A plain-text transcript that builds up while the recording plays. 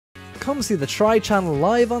Come see the Try Channel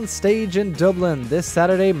live on stage in Dublin this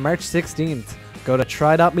Saturday, March 16th. Go to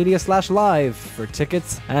try.media/live for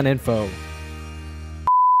tickets and info.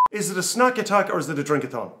 Is it a snack attack or is it a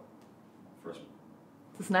drink-a-thon?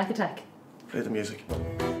 It's a snack attack. Play the music.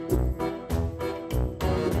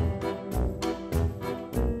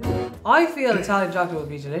 I feel Italian chocolate would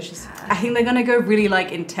be delicious. I think they're gonna go really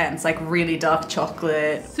like intense, like really dark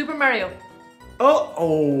chocolate. Super Mario.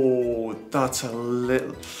 Oh, that's a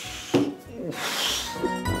little... Look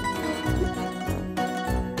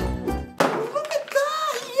at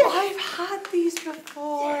that! Yeah, I've had these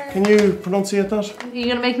before. Can you pronunciate that? You're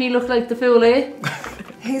gonna make me look like the fool, eh?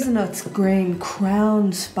 Hazelnuts grain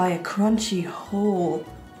crowned by a crunchy whole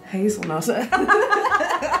hazelnut.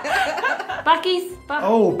 Backies?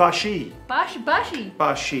 Oh, bashi. Bashi?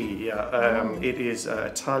 Bashi, yeah. It is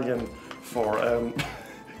Italian for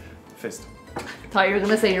fist. Thought you were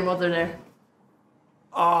gonna say your mother there.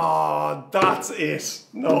 Ah, that's it.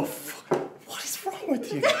 No, what is wrong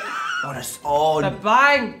with you? Oh, that's all. The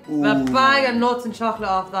bang of nuts and chocolate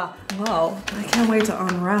off that. Wow, I can't wait to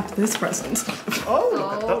unwrap this present. Oh,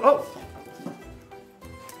 look at that. Oh.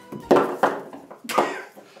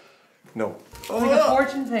 No. Like a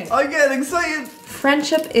fortune thing. I get excited.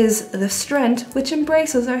 Friendship is the strength which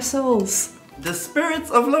embraces our souls. The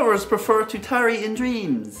spirits of lovers prefer to tarry in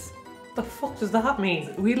dreams. The fuck does that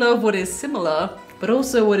mean? We love what is similar, but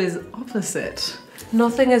also what is opposite.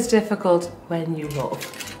 Nothing is difficult when you love.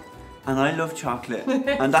 And I love chocolate.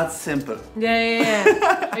 And that's simple.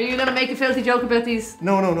 Yeah. Are you gonna make a filthy joke about these?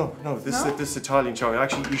 No. This is Italian chocolate.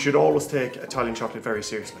 Actually, you should always take Italian chocolate very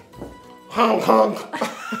seriously. Honk, honk.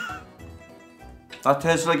 That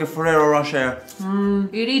tastes like a Ferrero Rocher.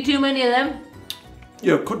 You'd eat too many of them?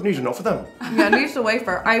 You couldn't eat enough of them. Yeah, at least a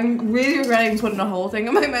wafer. I'm really regretting putting a whole thing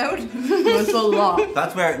in my mouth. It was so long.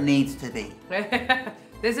 That's where it needs to be.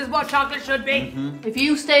 This is what chocolate should be. If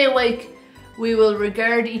you stay awake, we will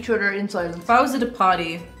regard each other in silence. If I was at a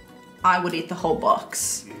party, I would eat the whole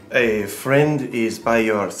box. A friend is by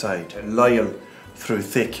your side, loyal through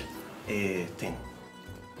thick, thin.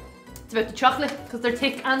 It's about the chocolate, because they're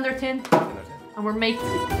thick and they're thin. And we're mates.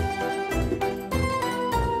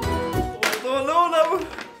 No.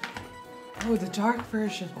 Oh, the dark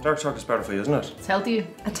version. Dark chocolate's better for you, isn't it? It's healthy.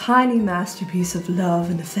 A tiny masterpiece of love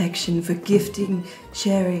and affection for gifting,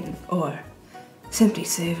 sharing, or simply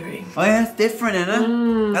savouring. Oh yeah, it's different,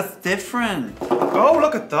 innit? That's different. Oh,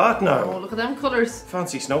 look at that Oh, now. look at them colours.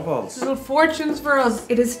 Fancy snowballs. Little fortunes for us.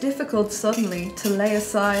 It is difficult suddenly to lay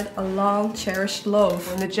aside a long cherished love.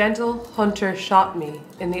 When the gentle hunter shot me,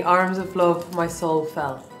 in the arms of love my soul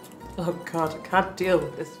fell. Oh god, I can't deal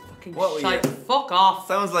with this fucking What were shite. you- Fuck off.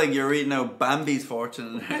 Sounds like you're reading out Bambi's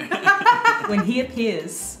fortune. When he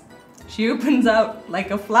appears, she opens out like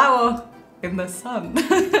a flower in the sun.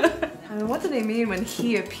 And what do they mean when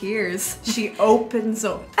he appears? She opens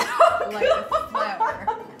up like a flower.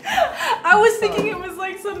 I was thinking it was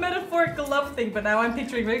like some metaphorical love thing, but now I'm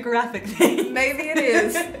picturing a very graphic thing. Maybe it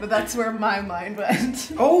is, but that's where my mind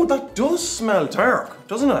went. Oh, that does smell dark,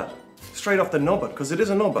 doesn't it? Straight off the nubbit, because it is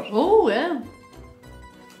a nubbit. Oh, yeah.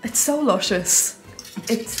 It's so luscious.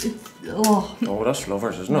 It's oh. Oh, that's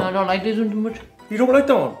lovers, isn't No, I it? don't like this one too much. You don't like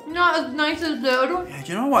that one? Not as nice as the other one. Yeah,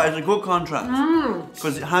 do you know what? It's a good contrast.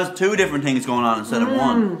 Because it has two different things going on instead of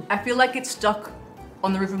one. I feel like it's stuck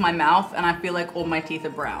on the roof of my mouth, and I feel like all my teeth are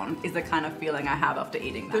brown, is the kind of feeling I have after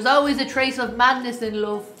eating that. There's always a trace of madness in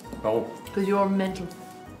love, Oh, because you're mental.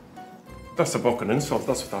 that's a bucking insult,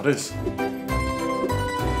 that's what that is.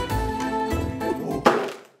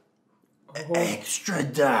 Extra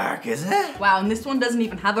dark, is it? Wow, and this one doesn't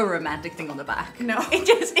even have a romantic thing on the back. No.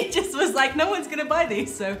 It just was like, no one's gonna buy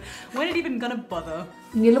these, so when it even gonna bother?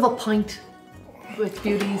 You love a pint with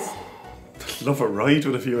beauties. Love a ride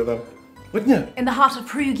with a few of them, wouldn't you? In the heart of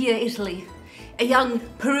Perugia, Italy, a young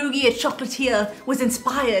Perugia chocolatier was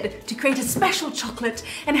inspired to create a special chocolate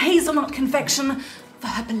and hazelnut confection for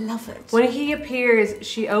her beloved. When he appears,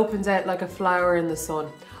 she opens out like a flower in the sun.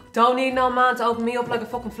 Don't need no man to open me up like a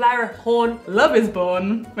fucking flower, hon. Love is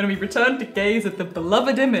born when we return to gaze at the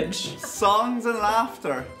beloved image. Songs and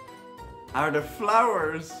laughter are the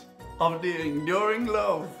flowers of the enduring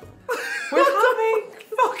love. We're having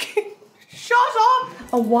fucking... Shut up!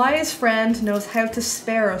 A wise friend knows how to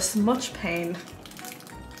spare us much pain.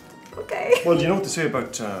 Okay. Well, do you know what they say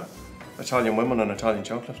about Italian women and Italian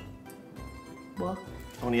chocolate? What?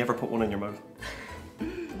 Only ever put one in your mouth.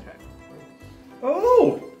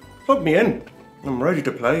 Oh, plug me in. I'm ready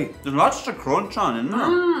to play. There's lots to crunch on, isn't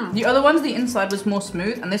there? The other one's the inside was more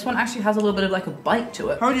smooth, and this one actually has a little bit of like a bite to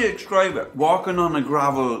it. How do you describe it? Walking on a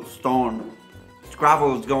gravel stone.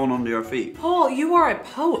 Gravel's going under your feet. Paul, you are a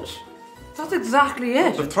poet. That's exactly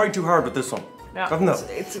it. They've tried too hard with this one. Yeah. Haven't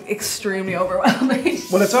they? It's extremely overwhelming.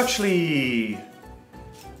 Well, it's actually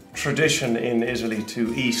tradition in Italy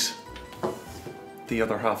to eat the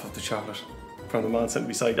other half of the chocolate from the man sitting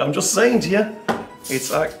beside you. I'm just saying to you,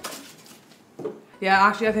 it's Yeah,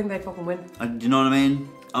 actually, I think they fucking win. Do you know what I mean?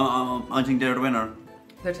 I think they're the winner.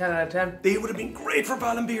 They're 10 out of 10. they would have been great for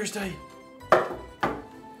Ballenbeer's Day.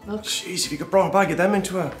 Jeez, if you could bring a bag of them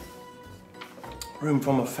into a room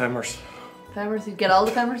full of femmers. Femmers, you get all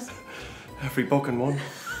the femmers? Every book in one.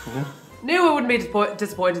 Yeah. Knew I wouldn't be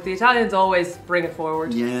disappointed. The Italians always bring it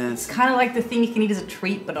forward. Yes. Kind of like the thing you can eat as a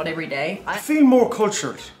treat, but not every day. I feel more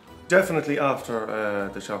cultured, definitely after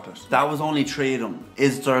the chocolate. That was only 3 of them.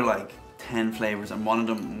 Is there like 10 flavours and one of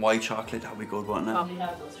them white chocolate? That'd be good, wouldn't it?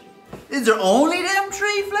 Is there only them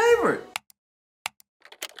 3 flavours?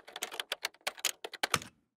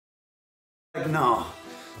 No,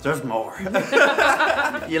 there's more.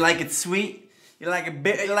 You like it sweet? You like it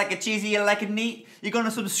bitter? You like it cheesy? You like it neat? You're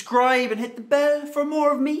gonna subscribe and hit the bell for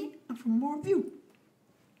more of me and for more of you.